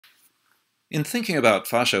In thinking about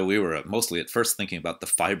fascia, we were mostly at first thinking about the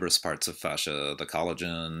fibrous parts of fascia, the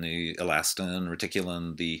collagen, the elastin,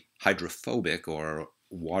 reticulin, the hydrophobic or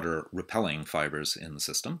water-repelling fibers in the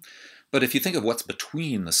system. But if you think of what's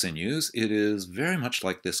between the sinews, it is very much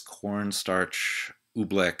like this cornstarch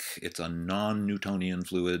oobleck. It's a non-Newtonian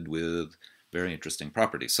fluid with very interesting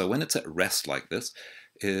properties. So when it's at rest like this,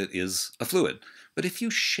 it is a fluid. But if you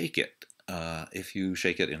shake it,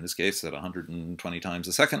 in this case, at 120 times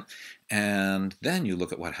a second, and then you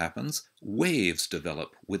look at what happens, waves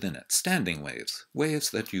develop within it, standing waves, waves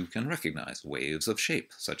that you can recognize, waves of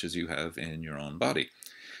shape, such as you have in your own body.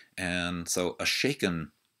 And so a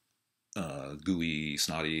shaken, gooey,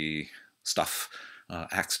 snotty stuff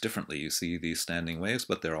acts differently. You see these standing waves,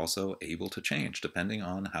 but they're also able to change depending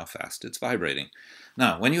on how fast it's vibrating.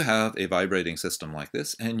 Now, when you have a vibrating system like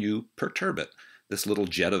this and you perturb it, this little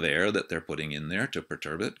jet of air that they're putting in there to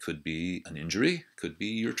perturb it could be an injury, could be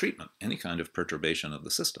your treatment, any kind of perturbation of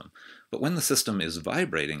the system. But when the system is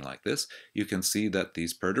vibrating like this, you can see that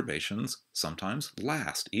these perturbations sometimes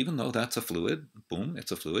last. Even though that's a fluid, boom,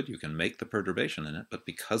 it's a fluid, you can make the perturbation in it, but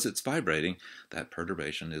because it's vibrating, that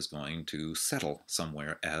perturbation is going to settle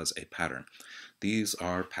somewhere as a pattern. These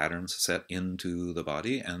are patterns set into the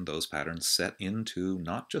body, and those patterns set into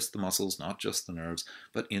not just the muscles, not just the nerves,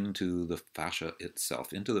 but into the fascia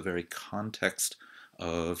itself, into the very context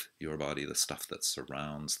of your body, the stuff that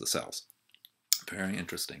surrounds the cells. Very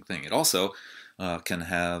interesting thing. It also can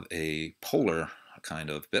have a polar kind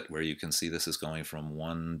of bit where you can see this is going from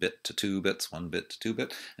 1 bit to 2 bits, 1 bit to 2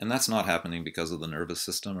 bit, and that's not happening because of the nervous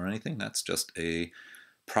system or anything. That's just a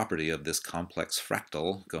property of this complex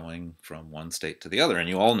fractal going from one state to the other. And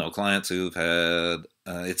you all know clients who've had,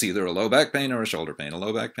 it's either a low back pain or a shoulder pain, a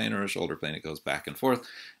low back pain or a shoulder pain. It goes back and forth,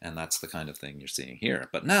 and that's the kind of thing you're seeing here.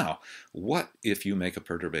 But now, what if you make a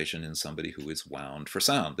perturbation in somebody who is wound for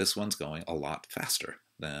sound? This one's going a lot faster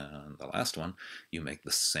than the last one. You make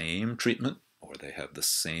the same treatment, or they have the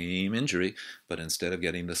same injury, but instead of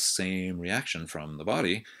getting the same reaction from the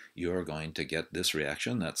body, you're going to get this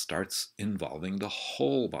reaction that starts involving the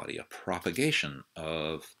whole body, a propagation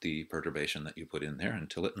of the perturbation that you put in there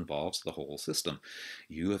until it involves the whole system.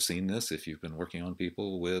 You have seen this if you've been working on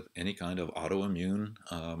people with any kind of autoimmune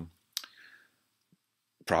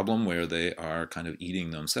problem where they are kind of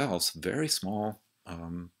eating themselves. Very small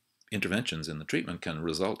interventions in the treatment can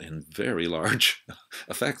result in very large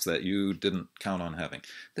effects that you didn't count on having.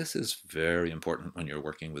 This is very important when you're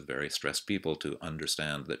working with very stressed people to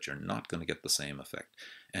understand that you're not going to get the same effect.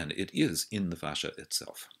 And it is in the fascia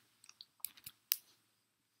itself.